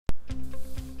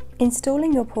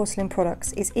Installing your porcelain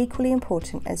products is equally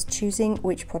important as choosing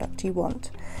which product you want.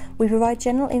 We provide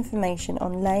general information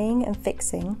on laying and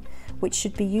fixing, which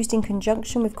should be used in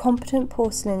conjunction with competent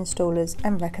porcelain installers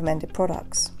and recommended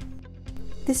products.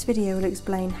 This video will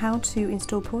explain how to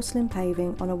install porcelain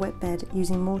paving on a wet bed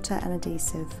using mortar and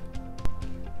adhesive.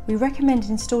 We recommend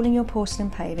installing your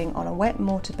porcelain paving on a wet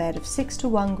mortar bed of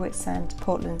 6:1 grit sand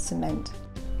Portland cement.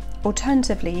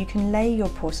 Alternatively, you can lay your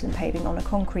porcelain paving on a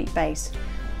concrete base,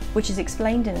 which is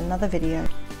explained in another video.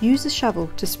 Use a shovel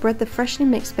to spread the freshly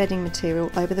mixed bedding material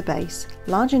over the base,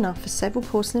 large enough for several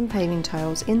porcelain paving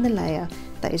tiles in the layer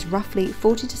that is roughly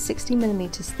 40 to 60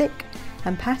 mm thick,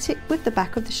 and pat it with the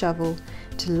back of the shovel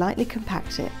to lightly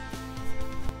compact it.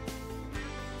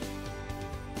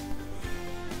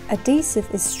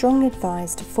 Adhesive is strongly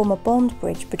advised to form a bond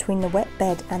bridge between the wet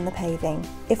bed and the paving.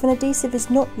 If an adhesive is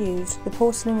not used, the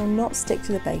porcelain will not stick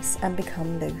to the base and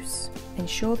become loose.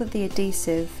 Ensure that the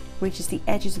adhesive reaches the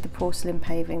edges of the porcelain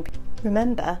paving.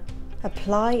 Remember,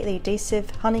 apply the adhesive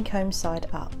honeycomb side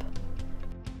up.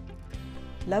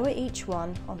 Lower each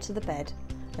one onto the bed,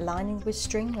 aligning with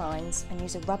string lines, and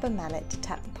use a rubber mallet to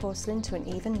tap the porcelain to an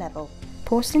even level.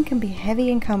 Porcelain can be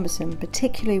heavy and cumbersome,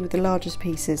 particularly with the largest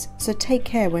pieces, so take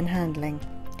care when handling.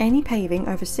 Any paving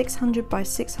over 600 by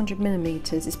 600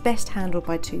 mm is best handled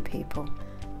by 2 people.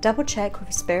 Double check with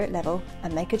a spirit level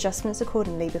and make adjustments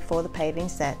accordingly before the paving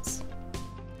sets.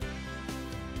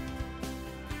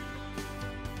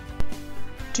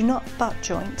 Do not butt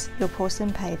joint your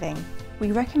porcelain paving.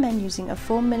 We recommend using a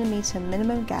 4 mm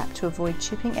minimum gap to avoid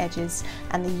chipping edges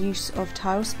and the use of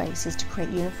tile spacers to create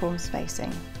uniform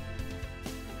spacing.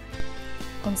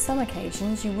 On some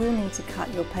occasions you will need to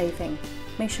cut your paving.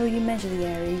 Make sure you measure the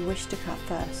area you wish to cut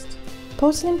first.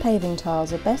 Porcelain paving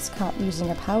tiles are best cut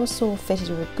using a power saw fitted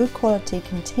with a good quality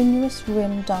continuous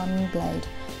rim diamond blade,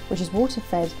 which is water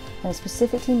fed and is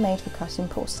specifically made for cutting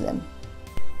porcelain.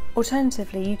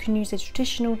 Alternatively, you can use a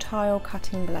traditional tile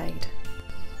cutting blade.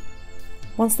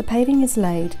 Once the paving is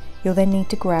laid, you'll then need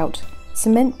to grout.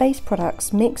 Cement-based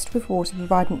products mixed with water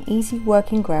provide an easy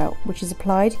working grout, which is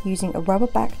applied using a rubber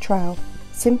back trowel,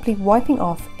 simply wiping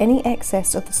off any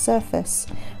excess of the surface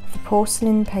of the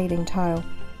porcelain paving tile.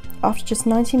 After just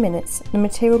 90 minutes, the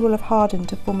material will have hardened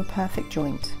to form a perfect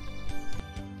joint.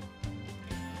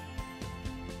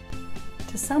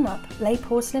 To sum up, lay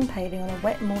porcelain paving on a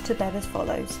wet mortar bed as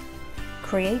follows.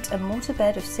 Create a mortar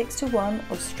bed of 6:1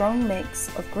 of strong mix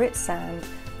of grit sand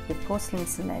with porcelain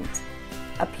cement.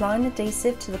 Apply an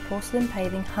adhesive to the porcelain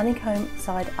paving honeycomb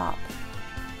side up.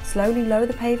 Slowly lower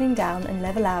the paving down and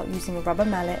level out using a rubber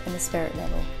mallet and a spirit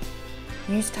level.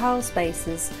 Use tile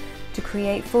spacers to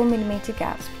create 4 mm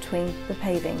gaps between the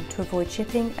paving to avoid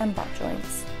chipping and butt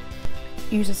joints.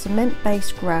 Use a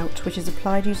cement-based grout which is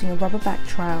applied using a rubber back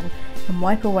trowel and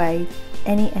wipe away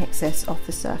any excess off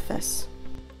the surface.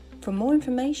 For more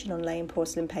information on laying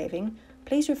porcelain paving,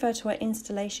 please refer to our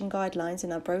installation guidelines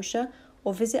in our brochure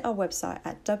or visit our website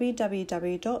at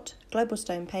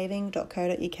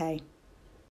www.globalstonepaving.co.uk.